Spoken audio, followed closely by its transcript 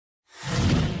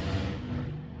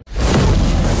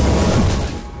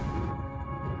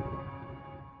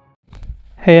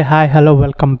Hey, hi, hello,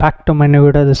 welcome back to my new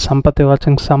video. This is Sampath. You're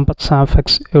watching Sampath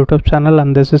SafX YouTube channel,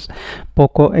 and this is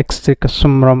Poco X3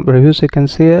 custom ROM reviews. You can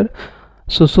see here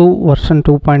Susu version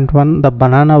 2.1, the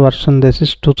banana version. This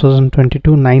is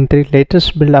 2022 9.3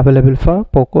 latest build available for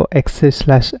Poco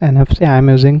X3/NFC. I am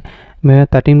using MIUI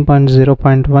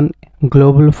 13.0.1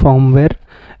 global firmware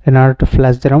in order to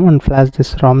flash the ROM and flash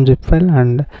this ROM zip file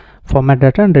and format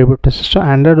data and reboot the system.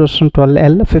 Android version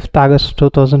 12L 5th August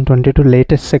 2022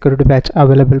 latest security patch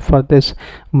available for this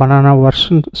banana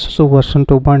version, Susu version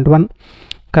 2.1.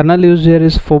 Kernel used here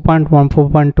is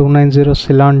 4.14.290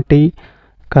 Ceylon T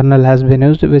kernel has been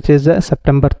used, which is the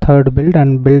September 3rd build,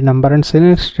 and build number and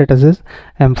senior status is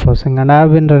enforcing. And I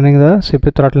have been running the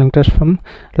CPU throttling test from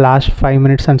last 5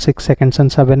 minutes and 6 seconds and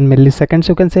 7 milliseconds.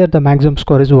 You can see the maximum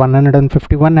score is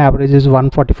 151, average is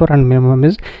 144, and minimum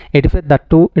is 85. That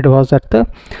too, it was at the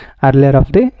earlier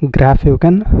of the graph. You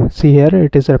can see here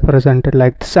it is represented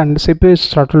like this, and CPU is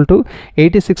throttled to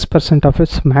 86% of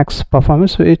its max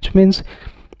performance, which means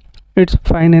it's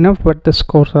fine enough, but the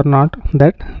scores are not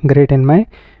that great in my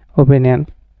opinion.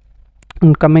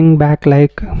 And coming back,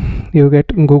 like, you get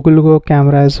Google Go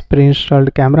camera as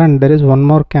pre-installed camera, and there is one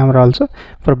more camera also.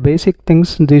 For basic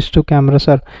things, these two cameras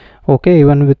are okay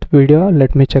even with video.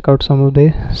 Let me check out some of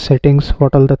the settings,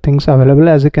 what all the things available.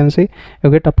 As you can see, you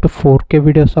get up to 4K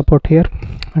video support here,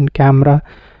 and camera,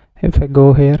 if I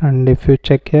go here and if you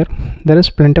check here, there is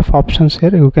plenty of options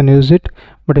here. You can use it,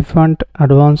 but if you want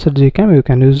advanced Gcam, you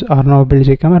can use Arno build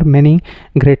Gcam or many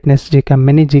greatness Gcam.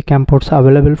 Many Gcam ports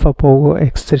available for Poco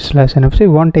X3/NFC.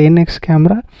 Want ANX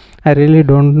camera? I really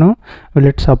don't know will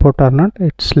it support or not.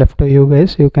 It's left to you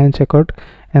guys. You can check out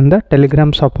in the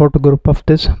Telegram support group of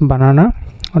this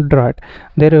BananaDroid.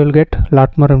 There you will get a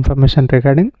lot more information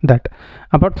regarding that.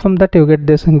 Apart from that, you get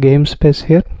this game space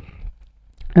here.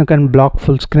 You can block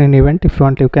full screen event. If you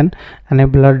want, you can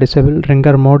enable or disable.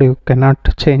 Ringer mode you cannot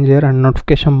change here, and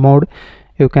notification mode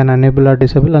you can enable or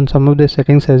disable. And some of the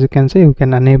settings, as you can see, you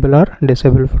can enable or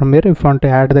disable from here. If you want to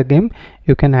add the game,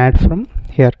 you can add from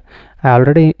here. I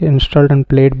already installed and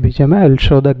played BGMI. I will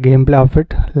show the gameplay of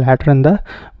it later in the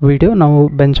video. Now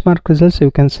benchmark results,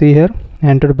 you can see here.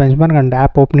 Enter benchmark and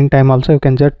app opening time also you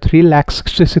can get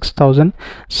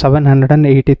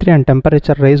 3,66,783, and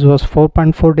temperature rise was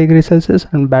 4.4 degrees Celsius,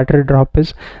 and battery drop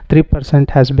is 3%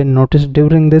 has been noticed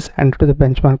during this. Enter the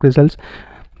benchmark results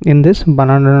in this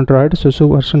BananaDroid Susu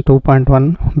version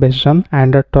 2.1 based on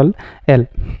Android 12L.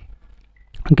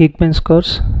 Geekbench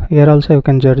scores, here also you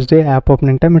can judge the app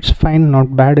opening time. It's fine,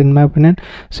 not bad in my opinion.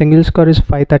 Single score is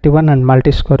 531 and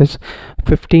multi score is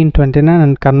 1529,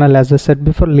 and kernel, as I said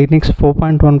before, Linux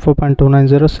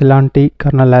 4.14.290 Ceylon T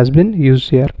kernel has been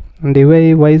used here. And the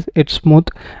UI wise, it's smooth.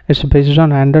 It's based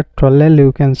on Android 12L.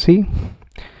 You can see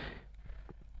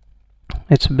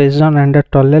it's based on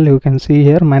Android 12L. You can see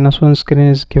here -1 screen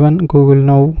is given. Google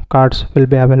Now cards will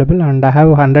be available, and I have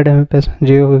 100 Mbps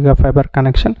Geo fiber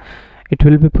connection. It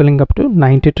will be pulling up to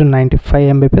 90 to 95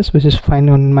 Mbps, which is fine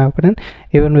in my opinion.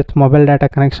 Even with mobile data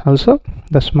connection also,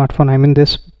 the smartphone, I mean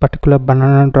this particular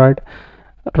BananaDroid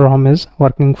ROM is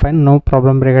working fine, no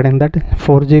problem regarding that.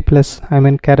 4G plus, I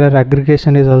mean carrier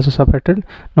aggregation is also supported,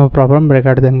 no problem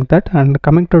regarding that. And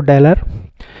coming to dialer,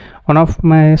 one of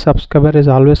my subscriber is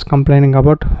always complaining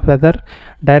about whether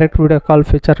direct video call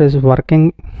feature is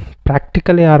working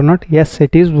practically or not. Yes,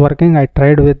 it is working. I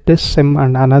tried with this SIM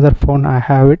and another phone. I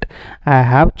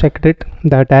have checked it.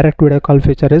 The direct video call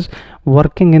feature is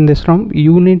working in this ROM.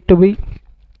 You need to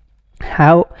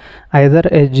have either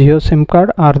a Jio SIM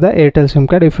card or the Airtel SIM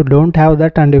card. If you don't have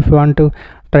that, and if you want to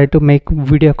try to make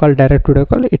video call, direct video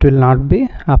call, it will not be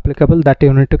applicable. That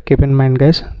you need to keep in mind,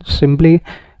 guys. Simply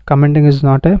commenting is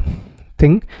not a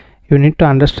thing. You need to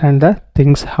understand the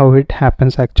things, how it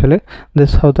happens actually.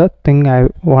 This is how the thing I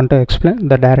want to explain.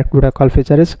 The direct video call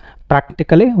feature is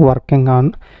practically working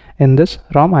on in this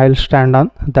ROM. I will stand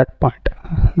on that point.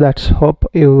 That's hope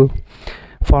you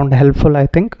found helpful. I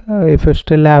think if you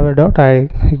still have a doubt,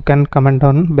 you can comment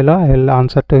down below. I will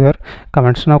answer to your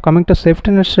comments. Now coming to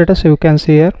safety net status, you can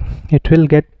see here it will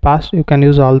get passed. You can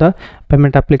use all the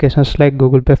payment applications like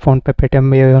Google Pay, Phone Pay,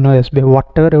 Paytm, SBI,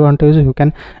 whatever you want to use, you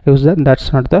can use that.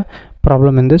 That's not the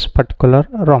problem in this particular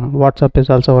ROM. WhatsApp is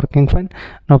also working fine,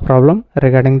 no problem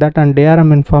regarding that. And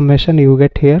DRM information, you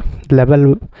get here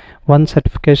level 1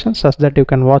 certification, such that you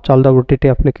can watch all the OTT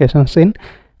applications in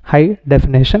high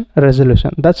definition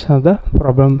resolution. That's the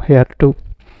problem here too.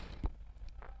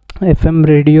 FM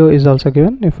radio is also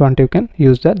given. If you want, you can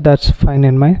use that. That's fine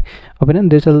in my opinion.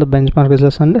 These are the benchmark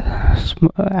results and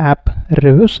app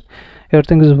reviews.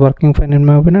 Everything is working fine in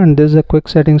my opinion. And this is a quick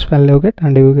settings file you get,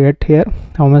 and you get here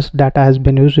how much data has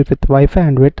been used with Wi-Fi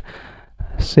and with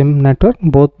SIM network,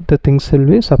 both the things will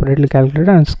be separately calculated.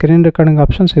 And screen recording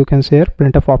options, you can see here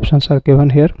plenty of options are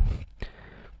given here,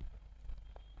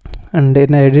 and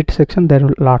in the edit section there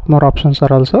are a lot more options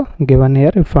are also given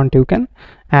here. If you want, you can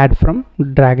add from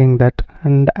dragging that.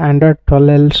 And Android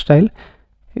 12L style,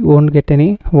 you won't get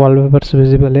any wallpapers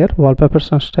visible here. Wallpapers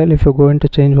and style, if you go into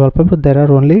change wallpaper, there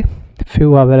are only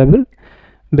few available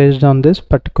based on this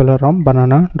particular ROM,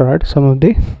 BananaDroid. Some of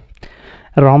the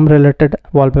ROM related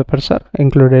wallpapers are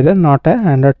included and not a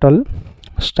Android 12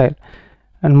 style.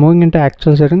 And moving into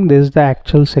actual setting, this is the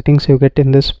actual settings you get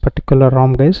in this particular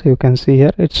ROM, guys. You can see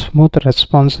here it's smooth,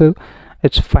 responsive,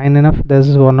 it's fine enough. This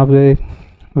is one of the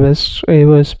best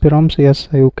AOSP ROMs. Yes,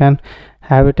 you can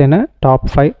have it in a top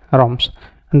 5 ROMs.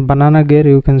 And banana gear,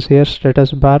 you can see here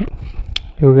status bar,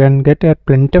 you can get here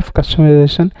plenty of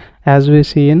customization as we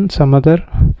see in some other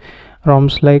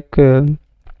ROMs, like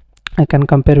I can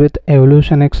compare with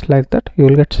Evolution X, like that. You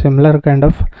will get similar kind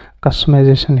of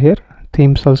customization here.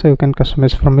 Themes also you can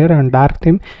customize from here. And dark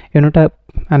theme, you need to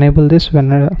enable this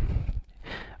whenever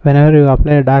you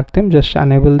apply a dark theme. Just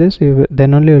enable this,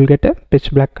 then only you will get a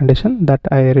pitch black condition. That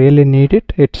I really need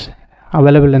it. It's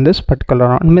available in this particular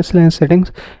ROM. Miscellaneous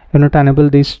settings, you need to enable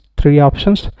these 3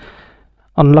 options.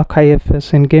 Unlock high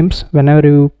FPS in games. Whenever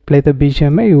you play the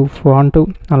BGMA, you want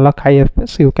to unlock high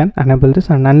FPS, you can enable this.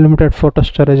 And unlimited photo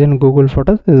storage in Google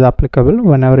Photos is applicable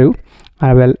whenever you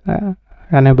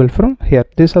enable from here.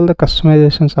 These are the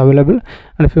customizations available.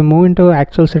 And if you move into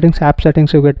actual settings, app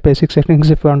settings, you get basic settings.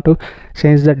 If you want to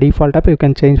change the default app, you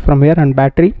can change from here. And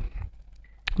battery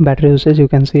usage, you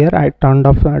can see here I turned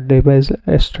off a device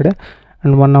yesterday,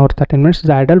 and 1 hour 13 minutes.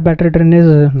 The idle battery drain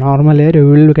is normal here. You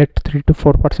will get 3 to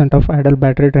 4% of idle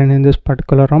battery drain in this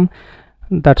particular ROM.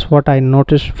 That's what I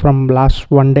noticed from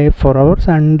last 1 day, 4 hours.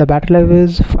 And the battery life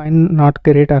is fine, not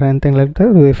great or anything like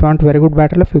that. If you want very good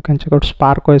battery life, you can check out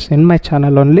SparkOS in my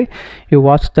channel only. You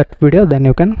watch that video, then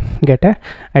you can get a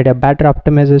idea. Battery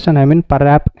optimization, I mean per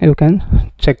app, you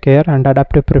can check here. And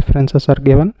adaptive preferences are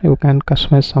given. You can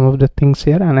customize some of the things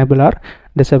here, enable or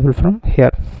disable from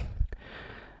here.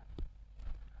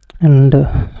 And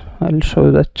I'll show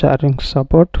you the charging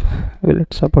support. Will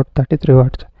it support 33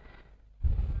 watts?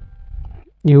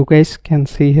 You guys can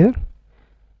see here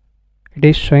it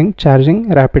is showing charging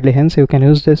rapidly, hence you can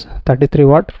use this 33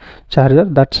 watt charger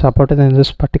that's supported in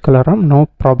this particular ROM. No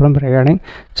problem regarding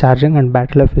charging, and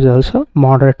battery life is also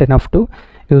moderate enough to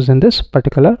use in this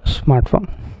particular smartphone.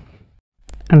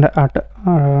 And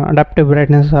adaptive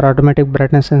brightness or automatic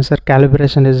brightness sensor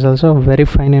calibration is also very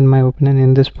fine in my opinion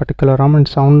in this particular ROM. And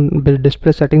sound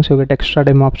display settings, you get extra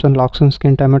dim option, locks and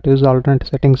screen timer to use alternate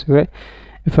settings.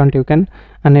 If you want, you can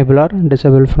enable or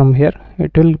disable from here.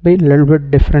 It will be a little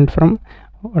bit different from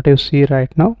what you see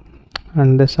right now.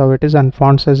 And this how it is. And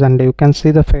font size, and you can see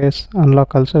the face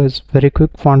unlock also is very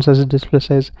quick. Font size, display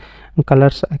size, and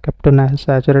colors I kept to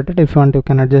saturated. If you want, you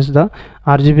can adjust the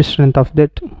RGB strength of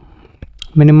that.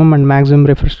 Minimum and maximum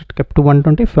refresh rate kept to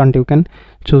 120. If you want, you can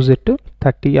choose it to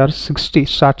 30 or 60.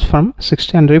 Starts from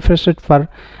 60. And refresh rate for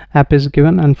app is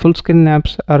given, and full screen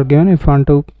apps are given. If you want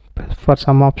to, for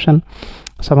some option,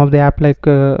 some of the app like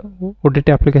OTT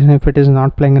application, if it is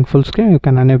not playing in full screen, you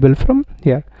can enable from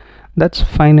here. That's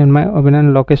fine in my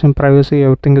opinion. Location, privacy,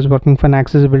 everything is working fine.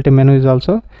 Accessibility menu is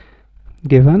also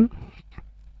given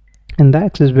in the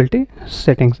accessibility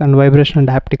settings. And vibration and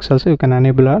haptics also you can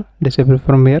enable or disable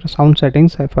from here. Sound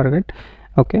settings, I forget.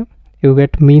 Okay, you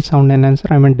get Me Sound Enhancer,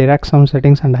 I mean direct sound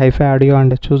settings, and hi-fi audio,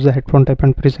 and choose the headphone type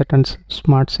and preset and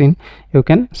smart scene you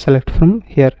can select from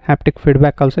here. Haptic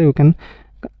feedback also you can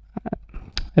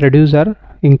reduce or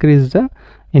increase the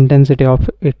intensity of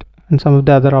it, and some of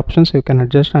the other options you can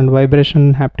adjust. And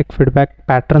vibration, haptic feedback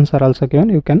patterns are also given.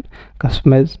 You can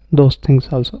customize those things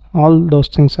also. All those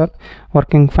things are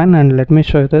working fine. And let me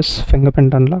show you this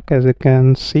fingerprint unlock. As you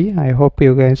can see, I hope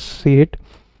you guys see it.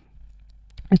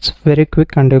 It's very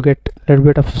quick, and you get a little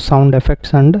bit of sound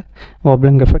effects and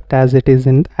wobbling effect as it is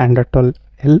in Android 12L.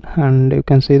 And you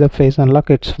can see the face unlock.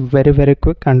 It's very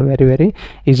quick and very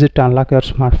easy to unlock your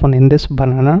smartphone in this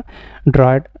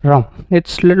BananaDroid ROM.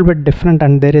 It's a little bit different,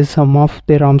 and there is some of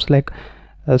the ROMs like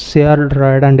CR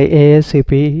Droid and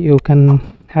AOSP. You can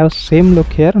have same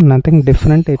look here, nothing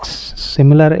different. It's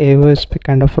similar AOSP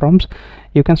kind of ROMs.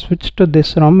 You can switch to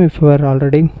this ROM if you are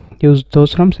already used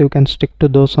those ROMs. You can stick to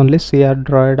those only, CR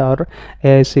Droid or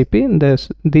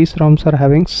AOSP. These ROMs are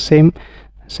having same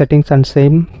settings and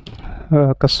same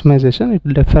customization.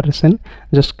 It differs in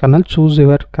just kernel. Choose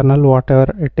your kernel,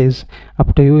 whatever it is,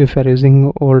 up to you. If you are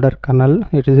using older kernel,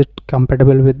 is it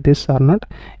compatible with this or not?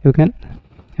 You can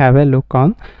have a look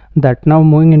on that. Now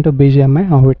moving into BGMI,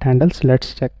 how it handles,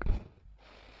 let's check.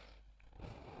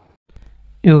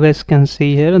 You guys can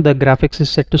see here the graphics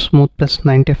is set to smooth plus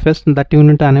 90 fps. That you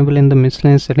need to enable in the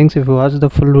miscellaneous settings. If you watch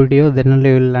the full video, then only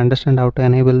you will understand how to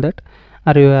enable that,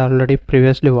 or you already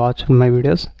previously watched my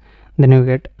videos, then you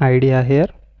get idea here.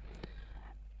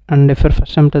 And if you're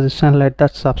first time to this channel, hit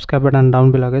that subscribe button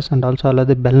down below guys, and also allow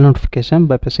the bell notification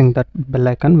by pressing that bell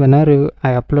icon. Whenever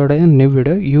I upload a new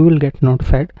video, you will get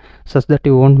notified such that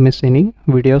you won't miss any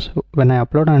videos when I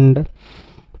upload. And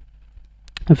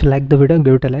if you like the video,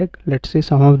 give it a like. Let's see,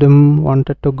 some of them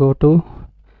wanted to go to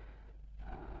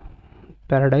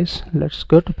paradise. Let's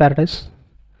go to paradise.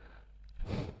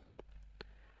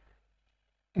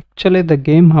 Actually the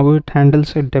game, how it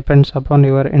handles it depends upon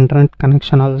your internet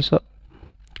connection also,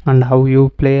 and how you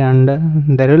play, and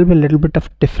there will be a little bit of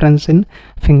difference in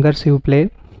fingers you play,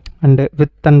 and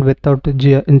with and without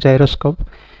gyroscope.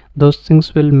 Those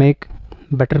things will make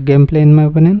better gameplay in my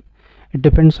opinion. It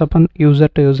depends upon user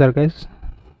to user guys.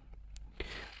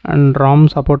 And ROM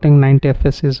supporting 90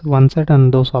 fps is one side,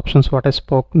 and those options what I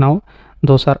spoke now,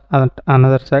 those are at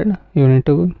another side. You need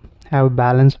to have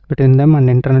balance between them, and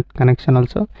internet connection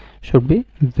also should be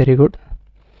very good,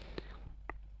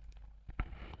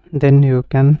 then you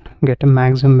can get a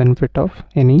maximum benefit of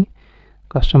any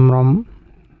custom ROM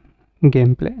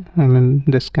gameplay. I mean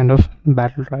this kind of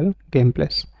battle royale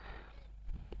gameplays.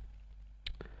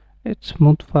 It's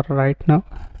smooth for right now.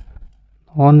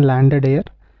 On landed here,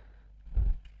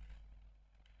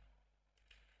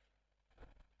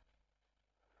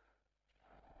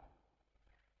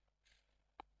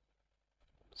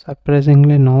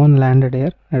 surprisingly no one landed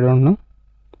here. I don't know.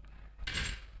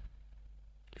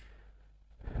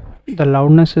 The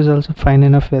loudness is also fine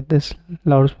enough with this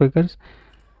loudspeakers.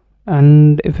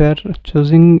 And if you are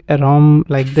choosing a ROM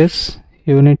like this,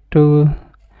 you need to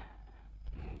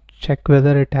check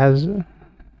whether it has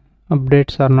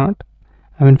updates or not.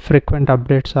 I mean frequent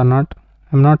updates or not.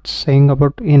 I'm not saying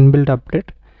about inbuilt update,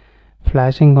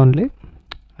 flashing only.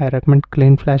 I recommend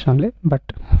clean flash only, but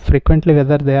frequently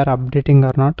whether they are updating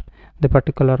or not the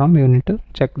particular ROM, you need to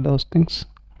check those things.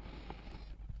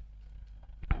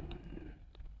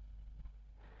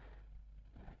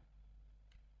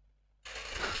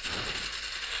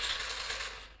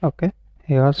 Okay,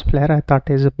 here's flare. I thought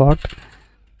is a bot.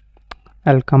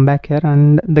 I'll come back here,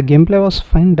 and the gameplay was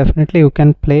fine. Definitely you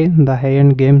can play the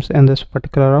high-end games in this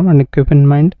particular ROM, and keep in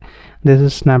mind this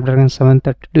is Snapdragon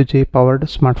 732G powered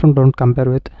smartphone. Don't compare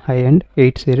with high-end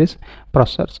 8 series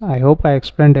processors. I hope I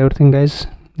explained everything guys.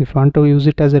 If you want to use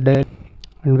it as a day,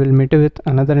 and we'll meet you with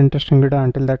another interesting video.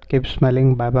 Until that, keep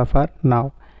smiling. Bye bye for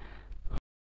now.